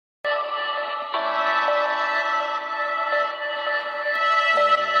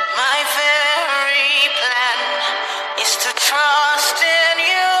trust in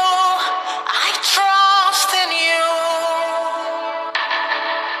you. I trust in you.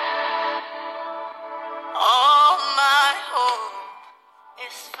 All my hope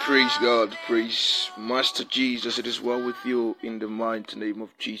is Praise found God, in praise Master Jesus. It is well with you in the mighty name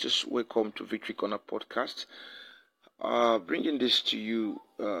of Jesus. Welcome to Victory Corner Podcast. Bringing this to you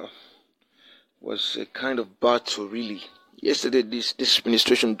was a kind of battle, really. Yesterday, this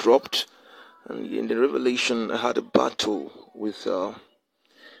administration dropped, and in the revelation, I had a battle with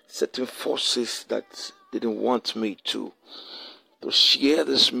certain forces that didn't want me to share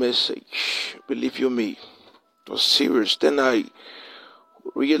this message. Believe you me, it was serious. Then I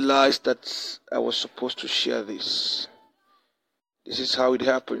realized that I was supposed to share this. This is how it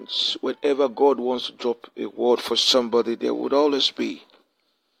happens. Whenever God wants to drop a word for somebody, there would always be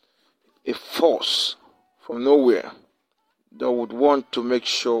a force from nowhere that would want to make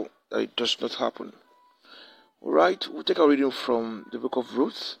sure that it does not happen. All right, we'll take our reading from the book of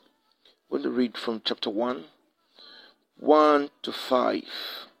Ruth. We're going to read from chapter 1 to 5.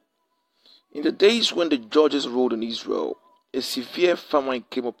 In the days when the judges ruled in Israel, a severe famine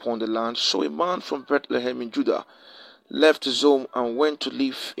came upon the land, so a man from Bethlehem in Judah left his home and went to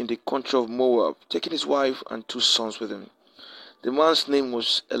live in the country of Moab, taking his wife and 2 sons with him. The man's name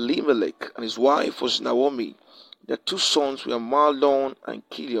was Elimelech, and his wife was Naomi. Their 2 sons were Mahlon and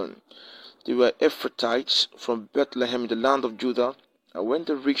Chilion. They were Ephrathites from Bethlehem in the land of Judah, and when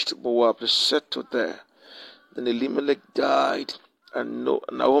they reached Moab, they settled there. Then Elimelech died, and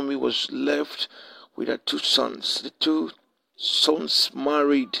Naomi was left with her 2 sons. The 2 sons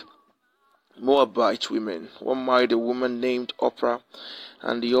married Moabite women. One married a woman named Oprah,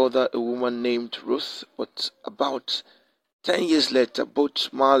 and the other a woman named Ruth. But about 10 years later,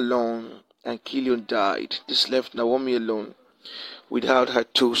 both Mahlon and Chilion died. This left Naomi alone without her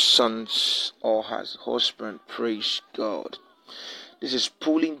 2 sons or her husband. Praise God. This is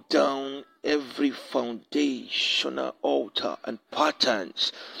pulling down every foundational altar and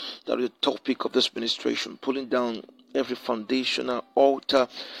patterns that are the topic of this ministration. Pulling down every foundational altar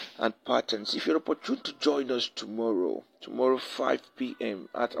and patterns. If you're opportune to join us tomorrow 5 p.m.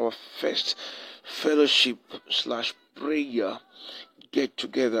 at our first fellowship/prayer get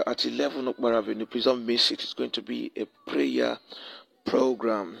together at 11 Okbar Avenue, please don't miss it. It's going to be a prayer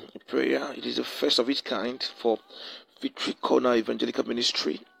program. It is the first of its kind for Victory Corner Evangelical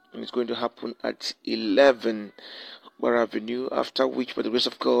Ministry, and it's going to happen at 11 Okbar Avenue, after which, by the grace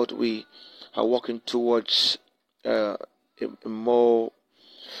of God, we are walking towards a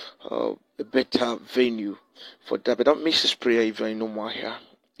better venue for that. But don't miss this prayer if you are no more here.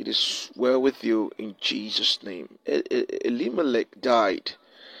 It is well with you in Jesus' name. Elimelech died,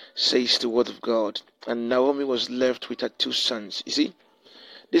 says the word of God, and Naomi was left with her 2 sons. You see,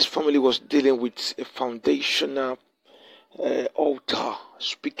 this family was dealing with a foundational altar,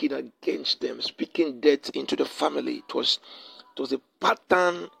 speaking against them, speaking death into the family. It was a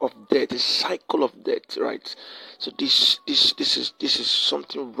pattern of death, a cycle of death, right? So this is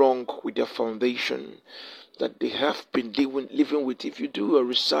something wrong with their foundation that they have been living with. If you do a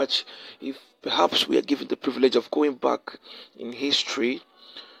research, if perhaps we are given the privilege of going back in history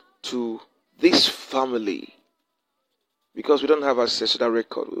to this family, because we don't have access to that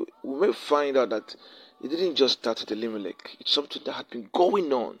record, we may find out that it didn't just start with Elimelech. It's something that had been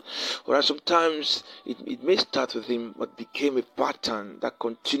going on. Whereas sometimes it may start with him, but became a pattern that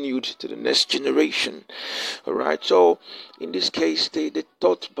continued to the next generation. Alright, so in this case, they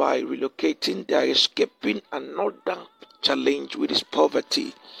thought by relocating, they are escaping another challenge, which is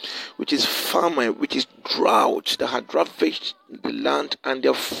poverty, which is famine, which is drought that had ravaged the land and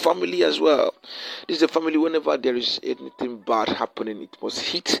their family as well. This is a family, whenever there is anything bad happening, it must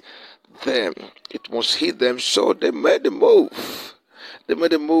hit them. So they made a move.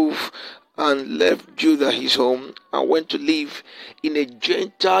 And left Judah his home and went to live in a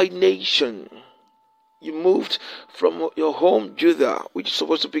Gentile nation. You moved from your home, Judah, which is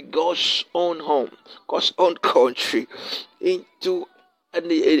supposed to be God's own home, God's own country, into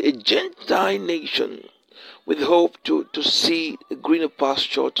a Gentile nation with hope to see a greener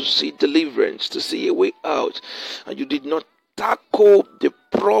pasture, to see deliverance, to see a way out. And you did not tackle the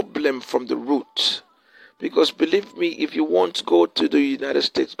problem from the root. Because believe me, if you want to go to the United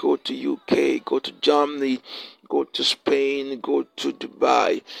States, go to UK, go to Germany, go to Spain, go to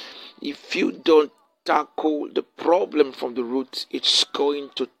Dubai, if you don't tackle the problem from the root, it's going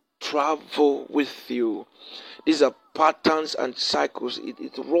to travel with you. These are patterns and cycles.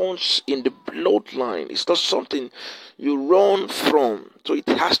 It runs in the bloodline. It's not something you run from. So it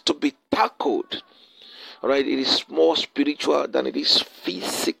has to be tackled. All right, it is more spiritual than it is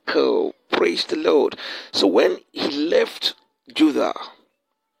physical. Praise the Lord. So when he left Judah,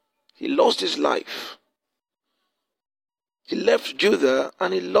 he lost his life. He left Judah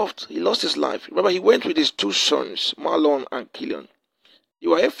and he lost his life. Remember, he went with his two sons, Mahlon and Chilion. They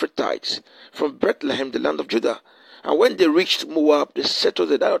were Ephrathites from Bethlehem, the land of Judah. And when they reached Moab, they settled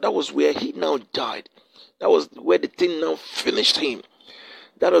there. That was where he now died. That was where the thing now finished him.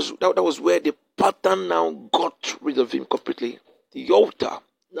 That was where the pattern now got rid of him completely. The altar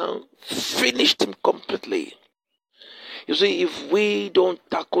now finished him completely. You see, if we don't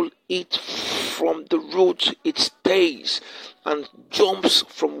tackle it from the root, it stays and jumps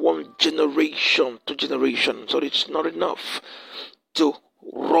from one generation to generation. So it's not enough to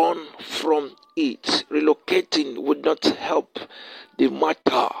run from it. Relocating would not help the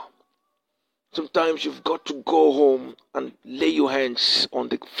matter. Sometimes you've got to go home and lay your hands on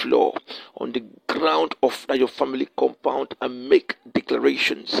the floor, on the ground of your family compound, and make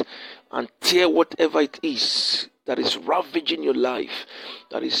declarations and tear whatever it is that is ravaging your life,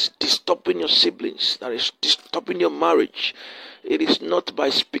 that is disturbing your siblings, that is disturbing your marriage. It is not by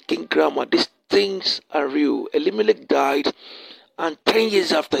speaking grammar. These things are real. Elimelech died, and 10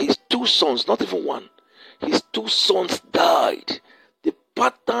 years after, his two sons, not even one, his two sons died. The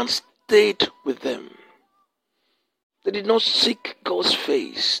pattern stayed with them. They did not seek God's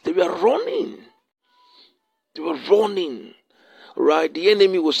face. They were running. Right? The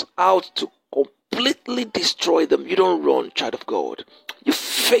enemy was out to completely destroy them. You don't run, child of God. You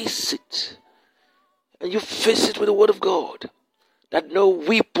face it. And you face it with the word of God. That no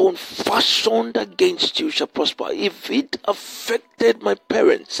weapon fashioned against you shall prosper. If it affected my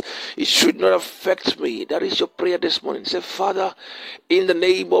parents, it should not affect me. That is your prayer this morning. Say, Father, in the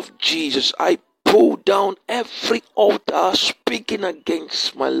name of Jesus, I pull down every altar speaking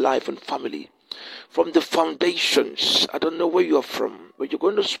against my life and family. From the foundations, I don't know where you are from, but you're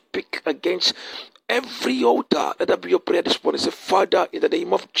going to speak against every altar. Let that be your prayer this morning. Say, Father, in the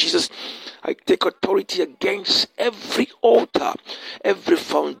name of Jesus, I take authority against every altar, every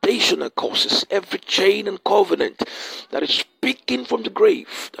foundational causes, every chain and covenant that is speaking from the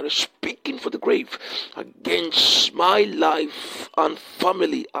grave, against my life and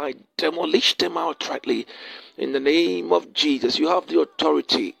family. I demolish them outrightly in the name of Jesus. You have the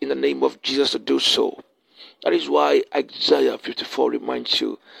authority in the name of Jesus to do so. That is why Isaiah 54 reminds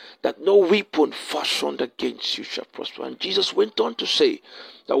you that no weapon fashioned against you shall prosper. And Jesus went on to say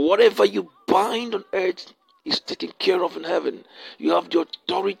that whatever you bind on earth is taken care of in heaven. You have the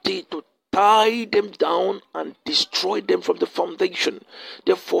authority to tie them down and destroy them from the foundation.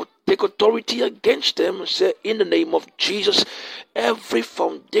 Therefore, take authority against them and say, in the name of Jesus, every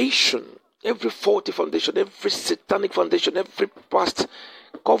foundation, every faulty foundation, every satanic foundation, every past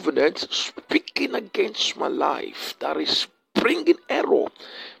covenant speaking against my life that is bringing error,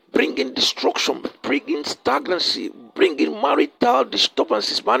 bringing destruction, bringing stagnancy, bringing marital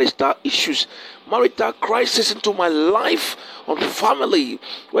disturbances, marital issues, marital crisis into my life or family,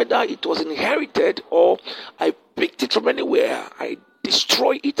 whether it was inherited or I picked it from anywhere, I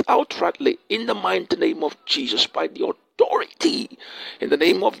destroy it outrightly in the mighty name of Jesus. By the authority in the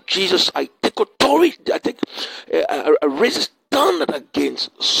name of Jesus, I take authority. I raise a standard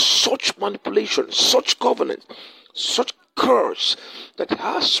against such manipulation, such covenant, such curse that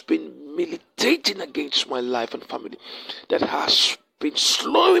has been militating against my life and family, that has been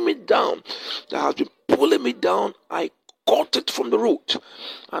slowing me down, that has been pulling me down. I cut it from the root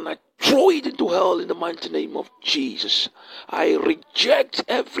and I throw it into hell in the mighty name of Jesus. I reject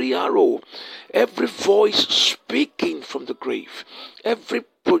every arrow, every voice speaking from the grave, every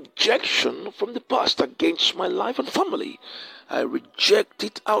projection from the past against my life and family. I reject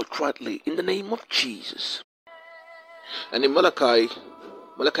it outrightly in the name of Jesus. And in Malachi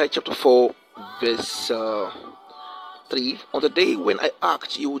chapter 4, verse 3, on the day when I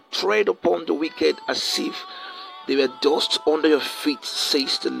act, you will tread upon the wicked as if they were dust under your feet,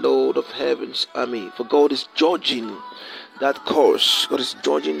 says the Lord of heaven's army. For God is judging that curse. God is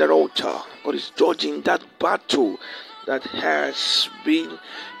judging that altar. God is judging that battle that has been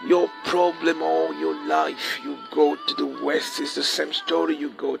your problem all your life. You go to the west, it's the same story. You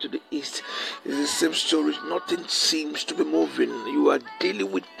go to the east, it's the same story. Nothing seems to be moving. You are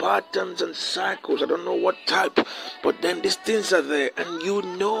dealing with patterns and cycles. I don't know what type, but then these things are there, and you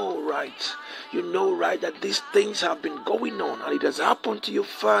know right that these things have been going on, and it has happened to your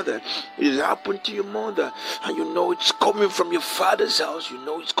father, it has happened to your mother, and you know it's coming from your father's house, you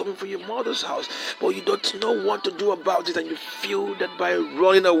know it's coming from your mother's house, but you don't know what to do about it, and you feel that by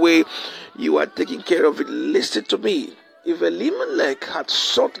running away you are taking care of it. Listen to me. if Elimelech had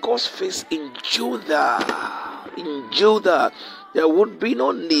sought God's face in Judah, there would be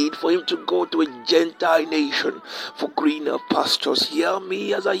no need for him to go to a Gentile nation for greener pastures. Hear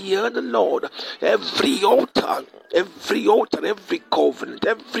me as I hear the Lord. Every altar, every covenant,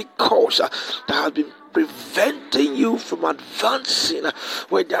 every cause that has been preventing you from advancing,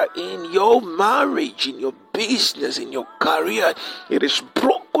 whether in your marriage, in your business, in your career, it is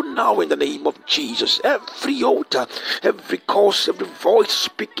broken now in the name of Jesus. Every altar, every cause, every voice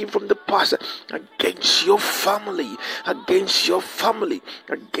speaking from the past against your family, against your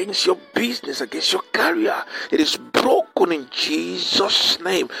business, against your career, it is broken in Jesus'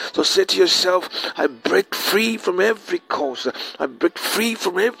 name. So say to yourself, I break free from every cause, I break free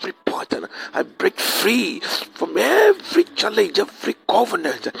from every pattern, I break free from every challenge, every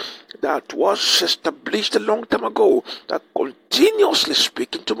covenant that was established a long time ago, that continuously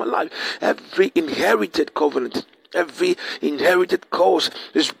speaking to my life. Every inherited covenant, every inherited cause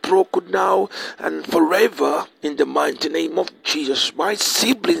is broken now and forever in the mighty name of Jesus. My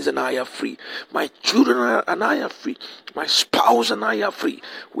siblings and I are free. My children and I are free. My spouse and I are free.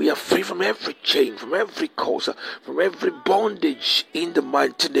 We are free from every chain, from every cause, from every bondage in the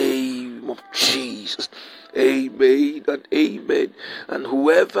mighty name of Jesus. Amen and amen. And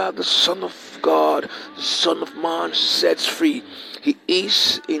whoever the Son of God, the Son of Man sets free, he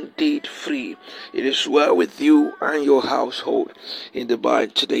is indeed free. It is well with you and your household in the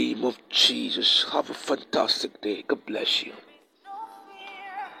mighty name of Jesus. Have a fantastic day. God bless you.